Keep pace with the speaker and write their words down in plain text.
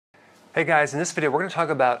Hey guys, in this video we're going to talk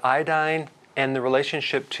about iodine and the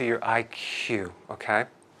relationship to your IQ, okay?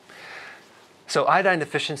 So iodine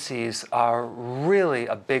deficiencies are really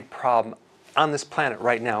a big problem on this planet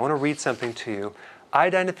right now. I want to read something to you.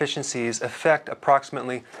 Iodine deficiencies affect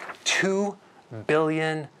approximately 2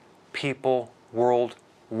 billion people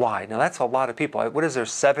worldwide. Now that's a lot of people. What is there,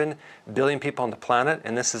 7 billion people on the planet,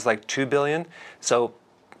 and this is like 2 billion? So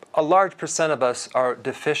a large percent of us are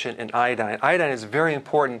deficient in iodine. Iodine is very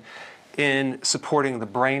important in supporting the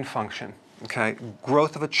brain function, okay?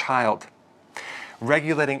 Growth of a child,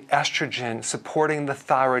 regulating estrogen, supporting the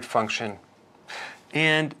thyroid function.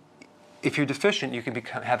 And if you're deficient, you can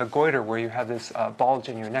have a goiter where you have this bulge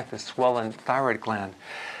in your neck, this swollen thyroid gland.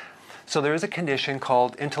 So there is a condition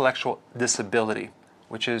called intellectual disability,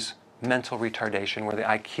 which is mental retardation, where the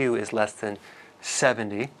IQ is less than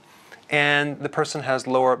 70. And the person has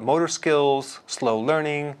lower motor skills, slow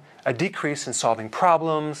learning, a decrease in solving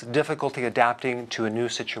problems, difficulty adapting to a new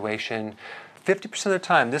situation. 50% of the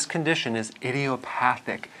time, this condition is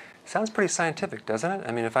idiopathic. Sounds pretty scientific, doesn't it?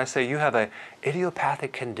 I mean, if I say you have an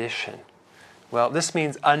idiopathic condition, well, this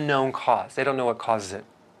means unknown cause. They don't know what causes it.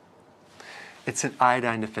 It's an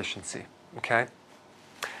iodine deficiency, okay?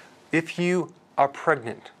 If you are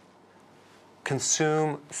pregnant,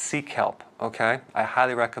 consume sea kelp, okay? I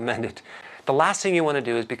highly recommend it. The last thing you want to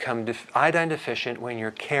do is become iodine deficient when you're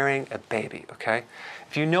carrying a baby, okay?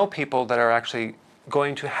 If you know people that are actually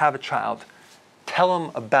going to have a child, tell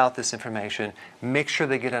them about this information. Make sure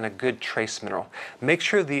they get on a good trace mineral. Make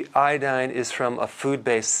sure the iodine is from a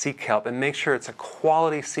food-based sea kelp, and make sure it's a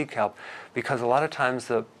quality sea kelp, because a lot of times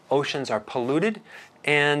the oceans are polluted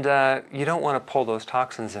and you don't want to pull those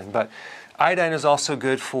toxins in. But iodine is also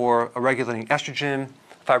good for regulating estrogen,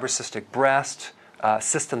 fibrocystic breast,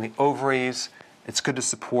 cyst in the ovaries. It's good to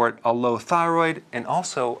support a low thyroid and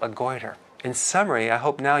also a goiter. In summary, I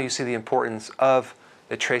hope now you see the importance of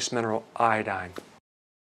the trace mineral iodine.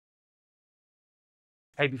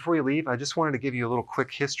 Hey, before you leave, I just wanted to give you a little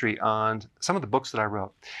quick history on some of the books that I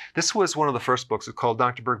wrote. This was one of the first books. It's called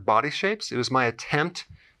Dr. Berg Body Shapes. It was my attempt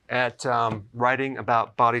at writing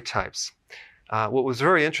about body types. What was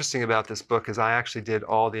very interesting about this book is I actually did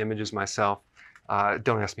all the images myself.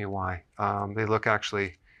 Don't ask me why. They look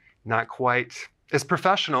actually not quite as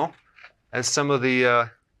professional as some of the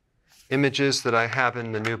images that I have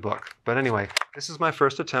in the new book. But anyway, this is my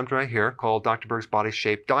first attempt right here called Dr. Berg's Body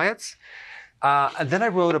Shape Diets. And then I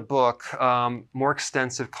wrote a book more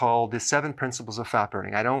extensive called The 7 Principles of Fat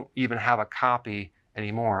Burning. I don't even have a copy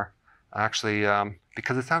anymore, actually,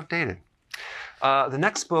 because it's outdated. The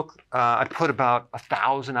next book, I put about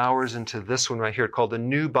 1,000 hours into this one right here called The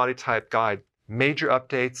New Body Type Guide. Major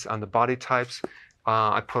updates on the body types.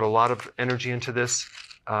 I put a lot of energy into this.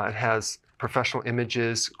 It has professional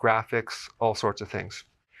images, graphics, all sorts of things.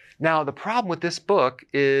 Now, the problem with this book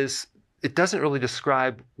is it doesn't really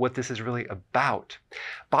describe what this is really about.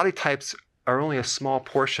 Body types are only a small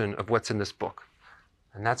portion of what's in this book.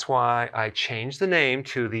 And that's why I changed the name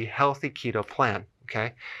to the Healthy Keto Plan,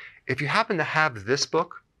 okay? If you happen to have this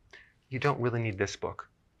book, you don't really need this book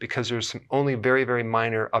because there's only very, very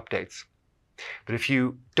minor updates. But if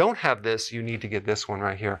you don't have this, you need to get this one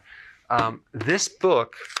right here. This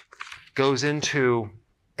book goes into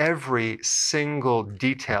every single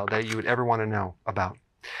detail that you would ever want to know about.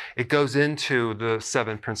 It goes into the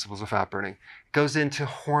 7 principles of fat burning. It goes into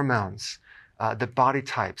hormones, the body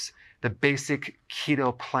types, the basic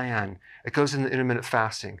keto plan. It goes into intermittent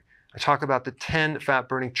fasting. I talk about the 10 fat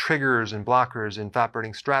burning triggers and blockers and fat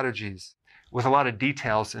burning strategies, with a lot of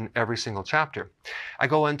details in every single chapter. I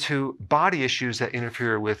go into body issues that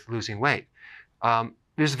interfere with losing weight.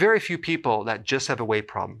 There's very few people that just have a weight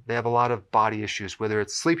problem. They have a lot of body issues, whether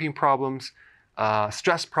it's sleeping problems,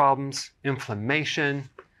 stress problems, inflammation,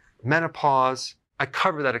 menopause. I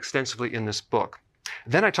cover that extensively in this book.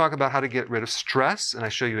 Then I talk about how to get rid of stress, and I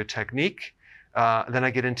show you a technique. Then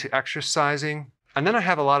I get into exercising. And then I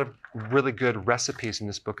have a lot of really good recipes in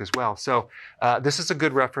this book as well. So this is a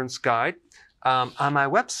good reference guide. On my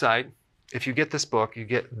website, if you get this book, you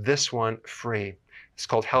get this one free. It's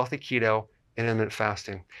called Healthy Keto and Intermittent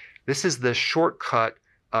Fasting. This is the shortcut,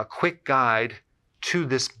 quick guide to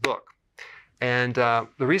this book. And the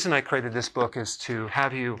reason I created this book is to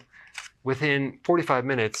have you, within 45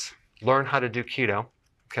 minutes, learn how to do keto,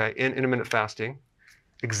 okay, in intermittent fasting,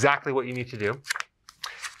 exactly what you need to do.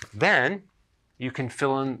 Then you can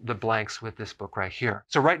fill in the blanks with this book right here.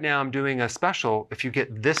 So right now I'm doing a special. If you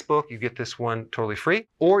get this book, you get this one totally free,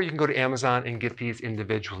 or you can go to Amazon and get these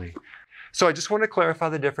individually. So I just want to clarify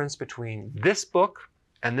the difference between this book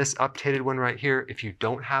and this updated one right here. If you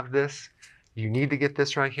don't have this, you need to get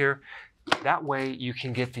this right here. That way you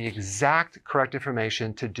can get the exact correct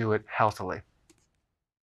information to do it healthily.